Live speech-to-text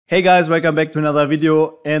Hey guys, welcome back to another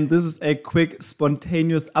video, and this is a quick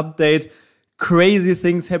spontaneous update. Crazy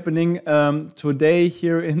things happening today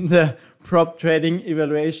here in the prop trading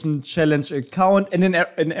evaluation challenge account and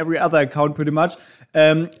in every other account pretty much.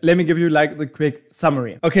 Let me give you like the quick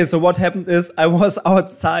summary. Okay, so what happened is I was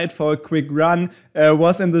outside for a quick run,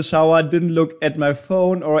 was in the shower, didn't look at my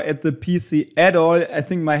phone or at the PC at all. I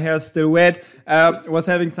think my hair is still wet, was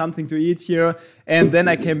having something to eat here. And then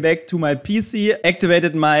I came back to my PC,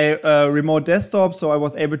 activated my remote desktop, so I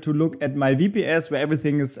was able to look at my VPS where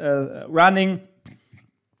everything is running.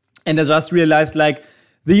 And I just realized like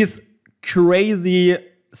these crazy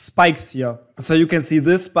spikes here. So you can see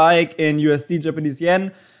this spike in USD Japanese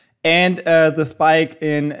yen and the spike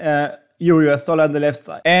in Euro US dollar on the left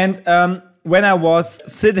side. And when I was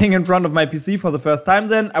sitting in front of my PC for the first time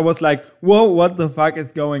then, I was like, whoa, what the fuck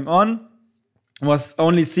is going on? Was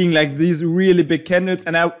only seeing like these really big candles,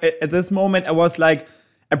 and at this moment I was like,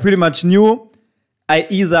 I pretty much knew I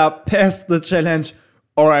either passed the challenge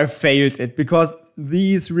or I failed it, because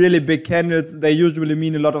these really big candles, they usually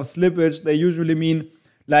mean a lot of slippage. They usually mean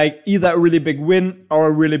like either a really big win or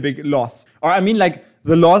a really big loss. Or I mean like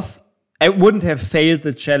the loss, I wouldn't have failed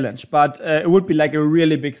the challenge, but it would be like a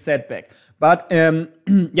really big setback. But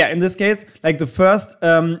yeah, in this case, like the first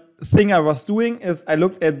thing I was doing is I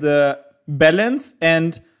looked at the balance,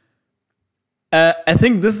 and I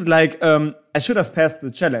think this is like I should have passed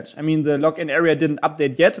the challenge. I mean, the login area didn't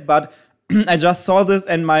update yet, but I just saw this,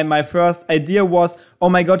 and my first idea was, oh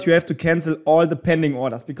my god, you have to cancel all the pending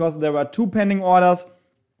orders, because there were 2 pending orders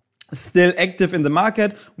still active in the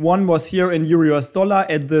market. One was here in Euro US dollar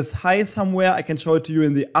at this high somewhere. I can show it to you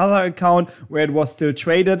in the other account where it was still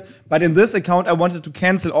traded. But in this account, I wanted to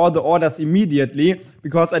cancel all the orders immediately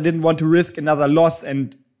because I didn't want to risk another loss,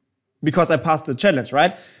 and because I passed the challenge,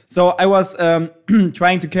 right? So I was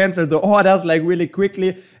trying to cancel the orders like really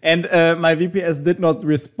quickly, and my VPS did not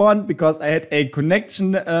respond because I had a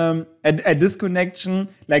connection, a disconnection,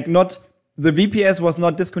 like not, the VPS was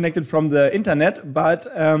not disconnected from the internet, but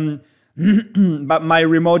but my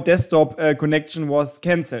remote desktop connection was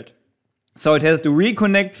cancelled. So it has to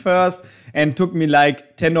reconnect first, and took me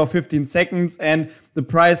like 10 or 15 seconds, and the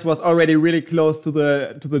price was already really close to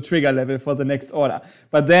the trigger level for the next order.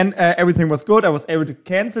 But then everything was good. I was able to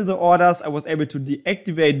cancel the orders. I was able to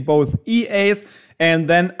deactivate both EAs, and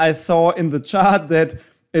then I saw in the chart that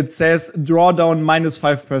it says drawdown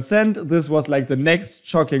 -5%. This was like the next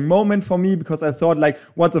shocking moment for me, because I thought like,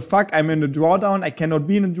 what the fuck, I'm in a drawdown. I cannot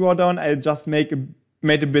be in a drawdown. I just made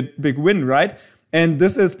a big win, right? And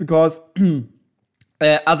this is because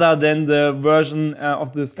other than the version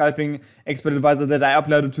of the scalping expert advisor that I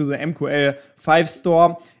uploaded to the MQL 5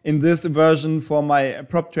 store, in this version for my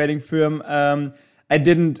prop trading firm, I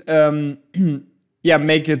didn't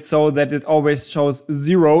make it so that it always shows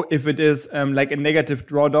 0 if it is like a negative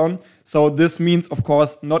drawdown. So this means, of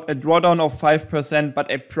course, not a drawdown of 5%,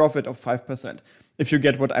 but a profit of 5%, if you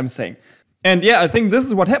get what I'm saying. And yeah, I think this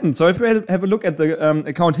is what happened. So if we have a look at the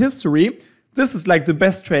account history, this is like the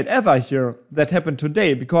best trade ever here that happened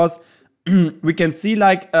today, because we can see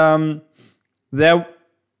like there.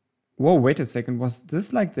 Whoa, wait a second. Was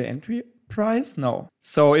this like the entry price? No.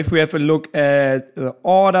 So if we have a look at the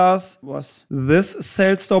orders, was this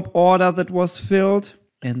sell stop order that was filled,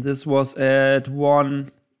 and this was at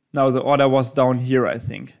 1. Now the order was down here, I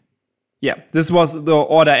think. Yeah, this was the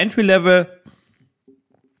order entry level.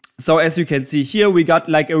 So as you can see here, we got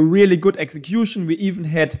like a really good execution. We even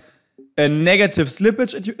had a negative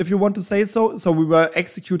slippage, if you want to say so. So we were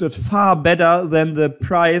executed far better than the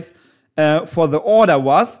price for the order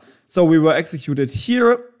was. So we were executed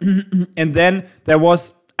here. And then there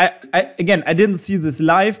was, again, I didn't see this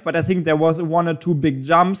live, but I think there was 1 or 2 big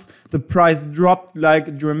jumps. The price dropped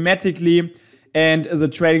like dramatically, and the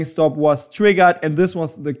trading stop was triggered. And this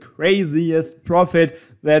was the craziest profit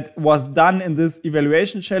that was done in this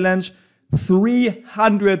evaluation challenge.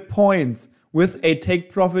 300 points. With a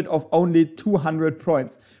take profit of only 200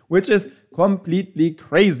 points, which is completely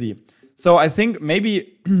crazy. So I think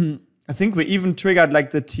maybe, I think we even triggered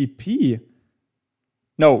like the TP.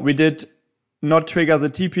 No, we did not trigger the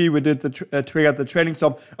TP, we did the trigger the trading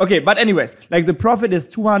stop. Okay, but anyways, like the profit is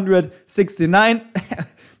 269.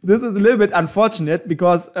 This is a little bit unfortunate,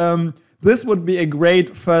 because this would be a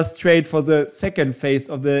great first trade for the second phase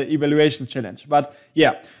of the evaluation challenge. But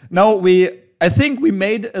yeah, now I think we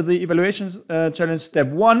made the evaluation challenge step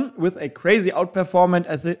 1 with a crazy outperformance.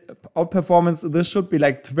 I think outperformance, this should be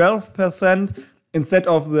like 12% instead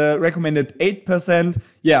of the recommended 8%.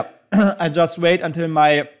 Yeah, I just wait until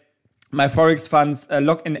my myForexFunds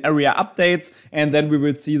login area updates, and then we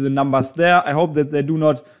will see the numbers there. I hope that they do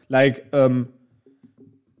not like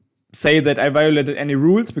say that I violated any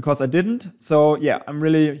rules, because I didn't. So yeah, I'm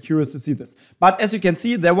really curious to see this. But as you can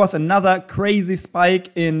see, there was another crazy spike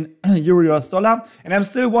in Euro US dollar, and I'm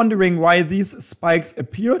still wondering why these spikes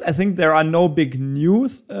appeared. I think there are no big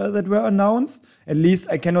news that were announced. At least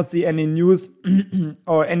I cannot see any news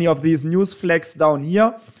or any of these news flags down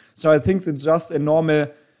here. So I think it's just a normal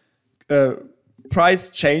price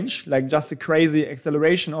change, like just a crazy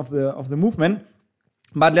acceleration of the movement.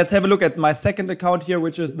 But let's have a look at my second account here,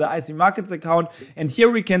 which is the IC Markets account. And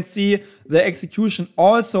here we can see the execution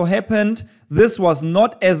also happened. This was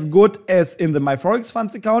not as good as in the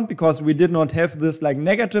myForexFunds account, because we did not have this like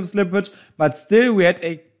negative slippage, but still we had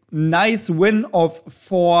a nice win of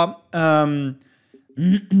 4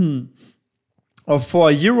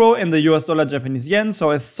 euro in the US dollar Japanese yen,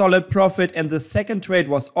 so a solid profit. And the second trade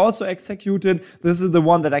was also executed. This is the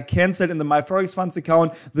one that I canceled in the myForexFunds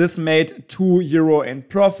account. This made 2 euro in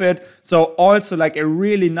profit, so also like a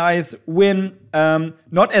really nice win.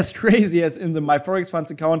 Not as crazy as in the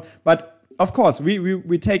myForexFunds account, but of course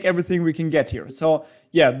we take everything we can get here. So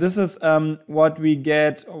yeah, this is what we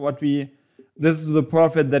get, this is the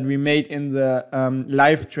profit that we made in the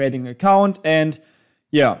live trading account. And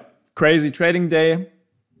yeah, crazy trading day.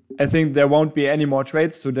 I think there won't be any more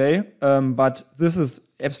trades today, but this is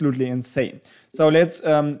absolutely insane. So let's,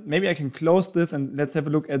 maybe I can close this and let's have a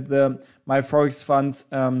look at the myForexFunds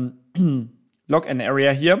login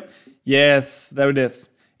area here. Yes, there it is.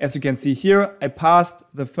 As you can see here, I passed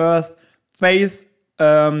the first phase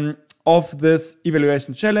of this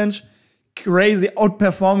evaluation challenge. Crazy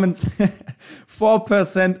outperformance,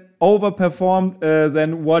 4% overperformed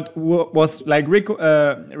than what was like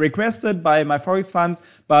requested by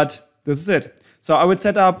myForexFunds, but this is it. So I would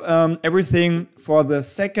set up everything for the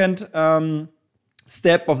second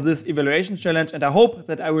step of this evaluation challenge, and I hope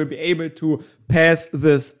that I will be able to pass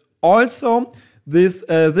this also. This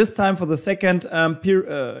time for the second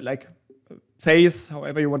phase,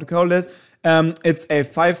 however you want to call it. It's a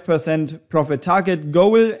 5% profit target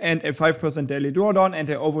goal and a 5% daily drawdown and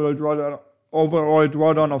an overall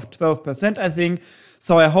drawdown of 12%, I think.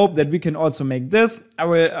 So I hope that we can also make this. I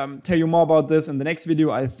will tell you more about this in the next video,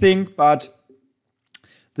 I think. But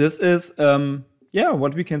this is yeah,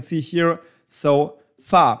 what we can see here so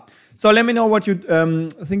far. So let me know what you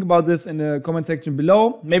think about this in the comment section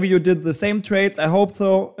below. Maybe you did the same trades. I hope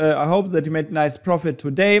so. I hope that you made nice profit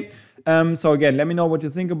today. So again, let me know what you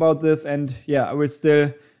think about this, and yeah, I will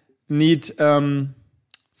still need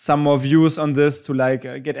some more views on this to like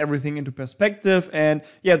get everything into perspective, and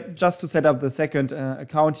yeah, just to set up the second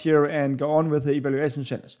account here and go on with the evaluation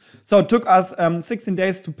challenge. So it took us 16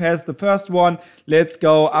 days to pass the first one. Let's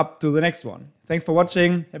go up to the next one. Thanks for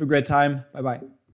watching. Have a great time. Bye bye.